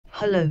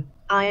Hello,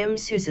 I am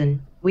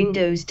Susan,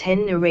 Windows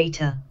 10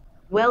 narrator.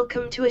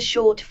 Welcome to a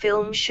short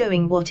film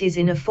showing what is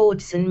in a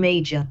Fordson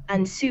major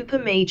and super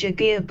major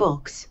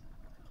gearbox.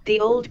 The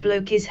old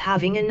bloke is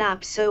having a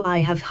nap, so I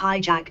have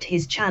hijacked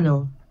his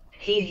channel.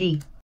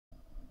 Hee.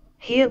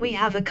 Here we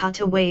have a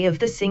cutaway of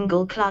the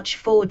single clutch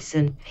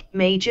Fordson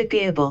major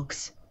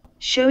gearbox,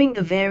 showing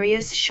the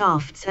various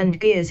shafts and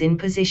gears in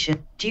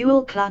position.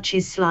 Dual clutch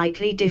is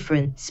slightly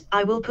different.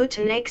 I will put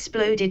an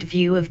exploded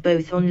view of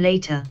both on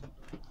later.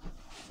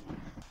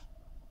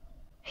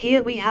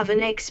 Here we have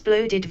an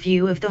exploded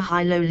view of the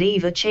high-low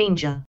lever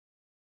changer.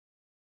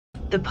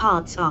 The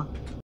parts are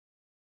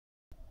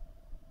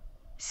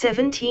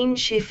 17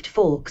 shift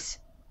forks,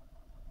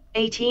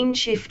 18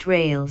 shift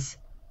rails,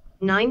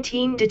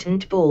 19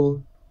 detent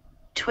ball,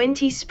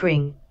 20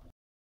 spring,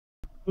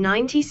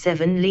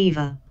 97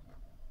 lever,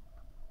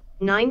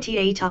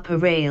 98 upper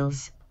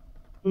rails,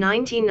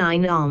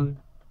 99 arm,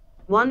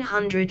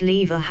 100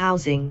 lever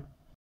housing,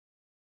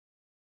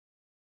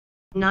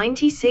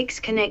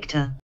 96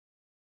 connector.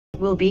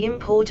 Will be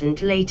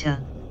important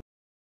later.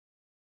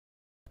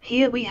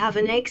 Here we have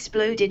an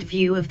exploded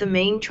view of the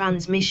main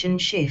transmission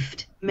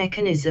shift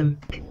mechanism,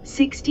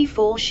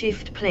 64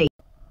 shift plate,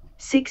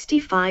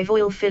 65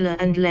 oil filler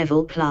and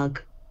level plug,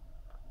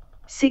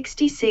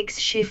 66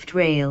 shift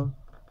rail,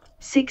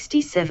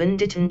 67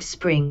 detent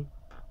spring,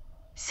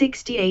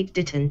 68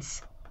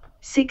 detents,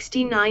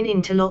 69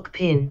 interlock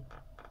pin,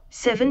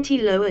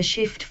 70 lower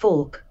shift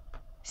fork,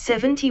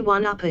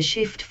 71 upper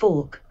shift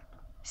fork,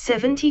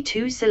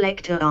 72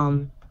 selector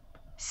arm,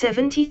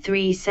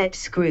 73 set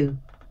screw,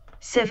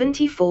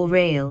 74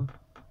 rail,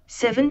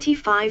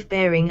 75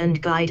 bearing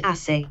and guide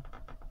assay,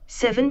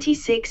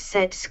 76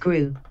 set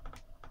screw,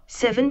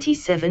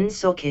 77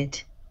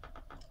 socket,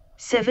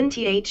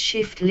 78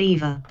 shift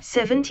lever,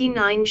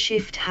 79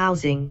 shift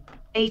housing,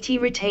 80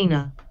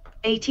 retainer,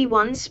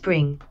 81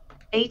 spring,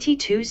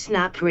 82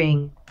 snap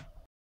ring,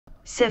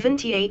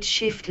 78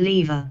 shift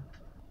lever.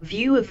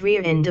 View of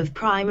rear end of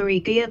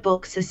primary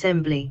gearbox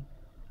assembly.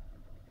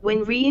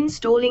 When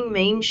reinstalling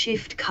main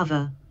shift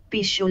cover,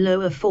 be sure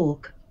lower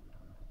fork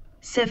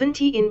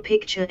 70 in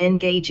picture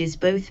engages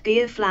both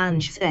gear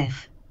flanges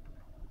F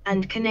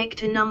and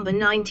connector number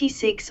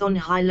 96 on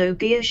high-low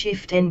gear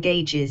shift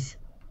engages.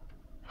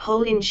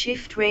 Hole in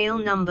shift rail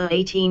number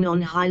 18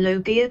 on high-low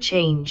gear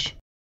change.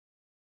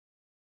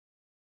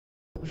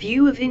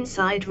 View of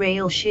inside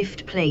rail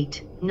shift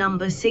plate,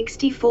 number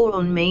 64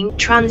 on main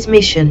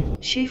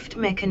transmission shift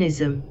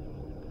mechanism.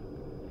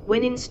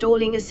 When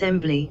installing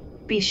assembly,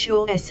 be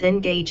sure S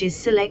engages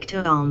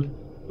selector arm,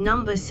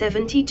 number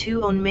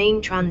 72 on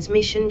main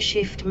transmission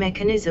shift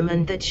mechanism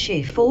and that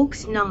shift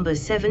forks number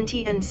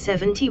 70 and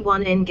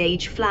 71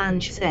 engage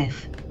flanges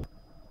F.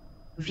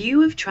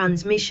 View of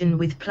transmission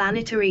with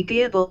planetary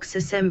gearbox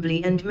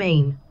assembly and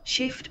main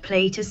shift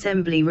plate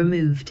assembly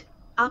removed.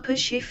 Upper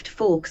shift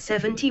fork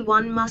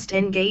 71 must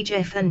engage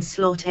F and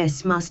slot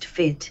S must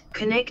fit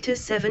connector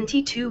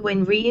 72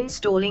 when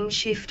reinstalling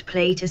shift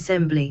plate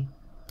assembly.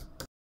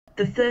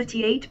 The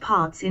 38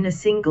 parts in a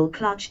single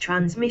clutch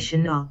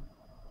transmission are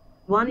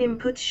 1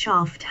 input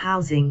shaft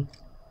housing,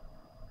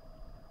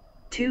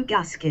 2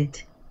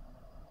 gasket,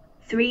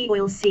 3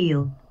 oil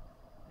seal,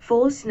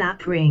 4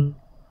 snap ring,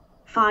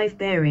 5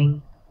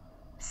 bearing,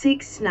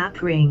 6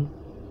 snap ring,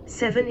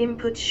 7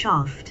 input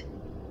shaft,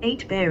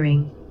 8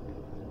 bearing,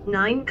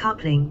 9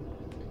 coupling,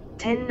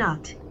 10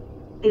 nut,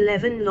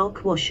 11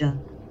 lock washer,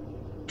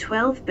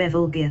 12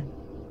 bevel gear,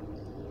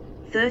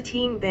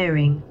 13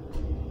 bearing,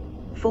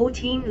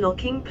 14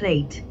 locking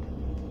plate,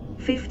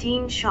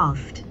 15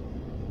 shaft,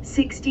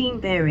 16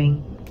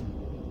 bearing,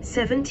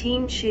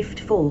 17 shift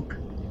fork,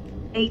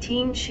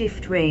 18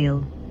 shift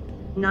rail,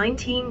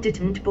 19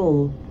 detent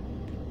ball,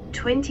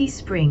 20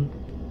 spring,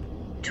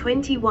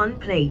 21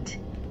 plate,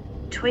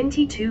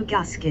 22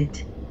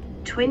 gasket,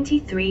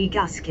 23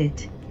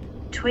 gasket,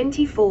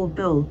 24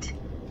 bolt,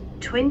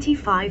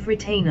 25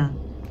 retainer,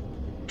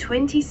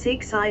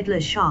 26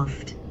 idler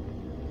shaft,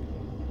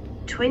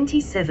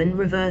 27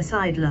 reverse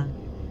idler,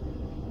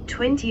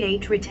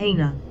 28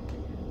 retainer,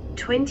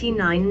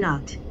 29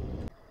 nut,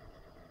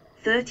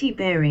 30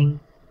 bearing,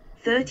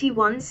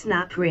 31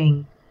 snap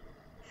ring,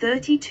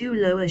 32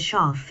 lower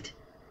shaft,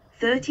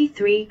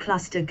 33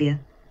 cluster gear,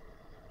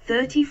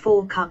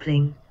 34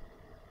 coupling,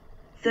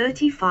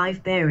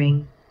 35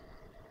 bearing,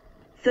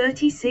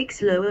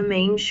 36 lower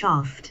main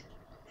shaft,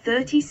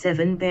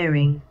 37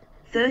 bearing,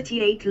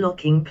 38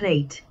 locking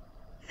plate,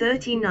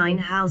 39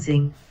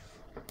 housing.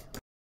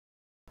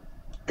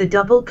 The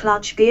double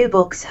clutch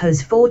gearbox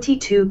has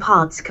 42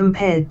 parts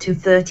compared to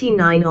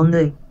 39 on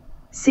the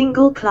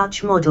single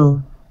clutch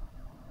model.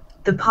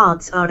 The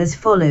parts are as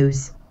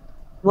follows: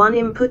 1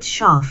 input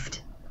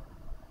shaft,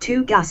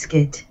 2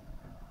 gasket,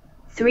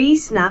 3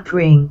 snap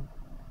ring,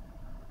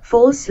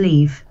 4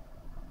 sleeve,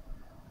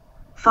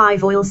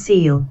 5 oil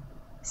seal,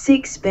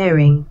 6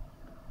 bearing,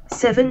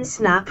 7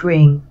 snap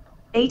ring,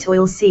 8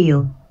 oil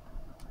seal,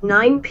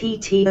 9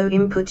 PTO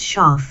input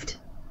shaft,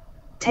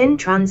 10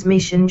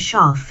 transmission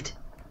shaft,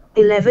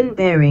 11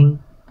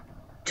 bearing,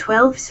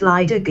 12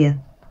 slider gear,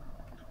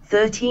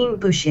 13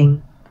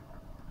 bushing,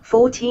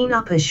 14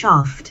 upper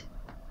shaft,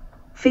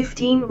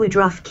 15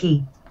 woodruff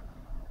key,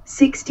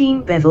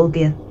 16 bevel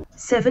gear,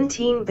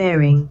 17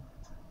 bearing,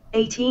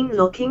 18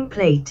 locking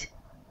plate,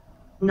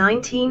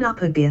 19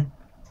 upper gear,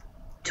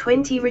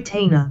 20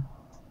 retainer,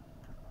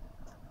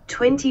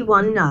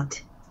 21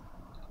 nut,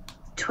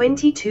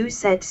 22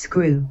 set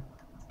screw,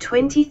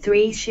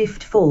 23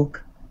 shift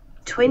fork,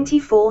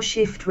 24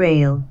 shift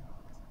rail,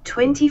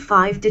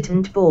 25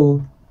 detent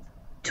ball,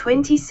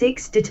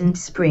 26 detent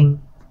spring,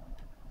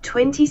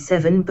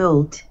 27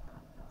 bolt,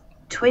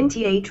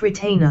 28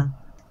 retainer,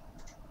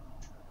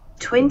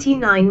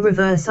 29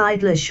 reverse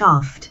idler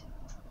shaft,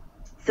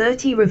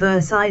 30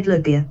 reverse idler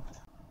gear,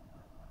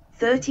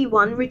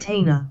 31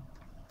 retainer,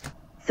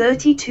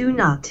 32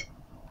 nut,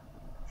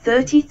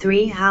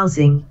 33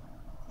 housing,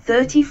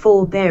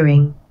 34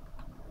 bearing,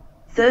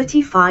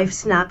 35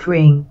 snap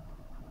ring,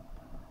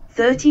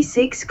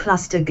 36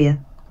 cluster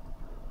gear,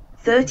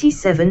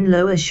 37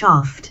 lower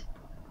shaft,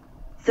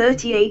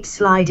 38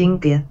 sliding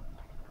gear,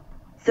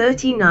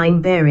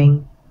 39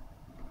 bearing,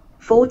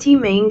 40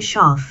 main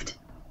shaft,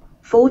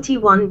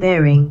 41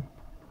 bearing,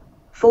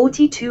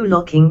 42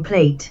 locking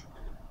plate.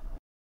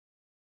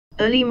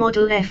 Early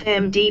model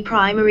FMD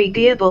primary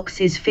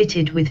gearbox is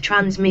fitted with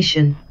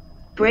transmission,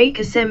 brake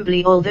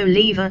assembly, although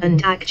lever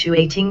and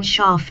actuating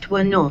shaft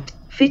were not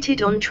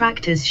fitted on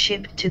tractors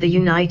shipped to the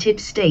United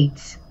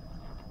States.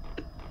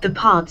 The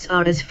parts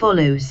are as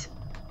follows: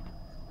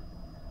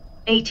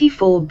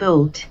 84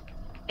 bolt,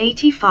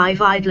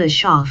 85 idler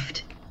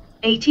shaft,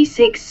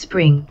 86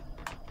 spring,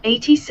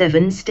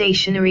 87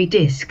 stationary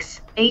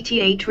discs,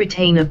 88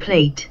 retainer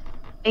plate,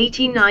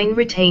 89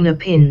 retainer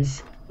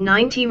pins,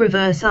 90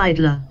 reverse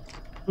idler,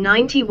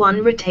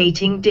 91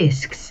 rotating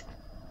discs,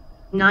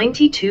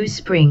 92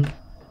 spring,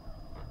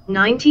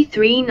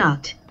 93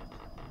 nut,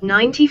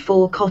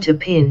 94 cotter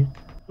pin,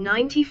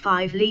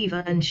 95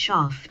 lever and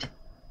shaft.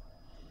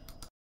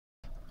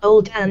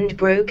 Old and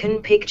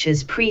broken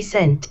pictures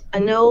present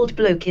an old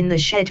bloke in the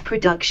shed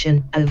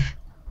production of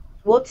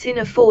What's in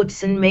a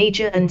Fordson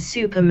Major and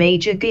Super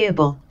Major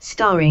Gearbox,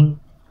 starring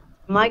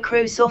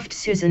Microsoft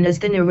Susan as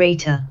the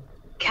narrator.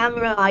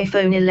 Camera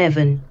iPhone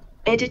 11.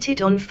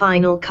 Edited on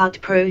Final Cut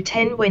Pro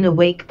 10 when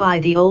awake by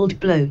the old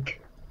bloke.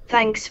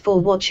 Thanks for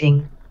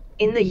watching.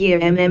 In the year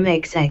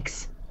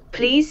MMXX.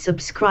 Please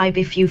subscribe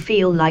if you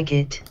feel like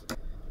it.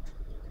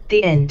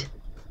 The end.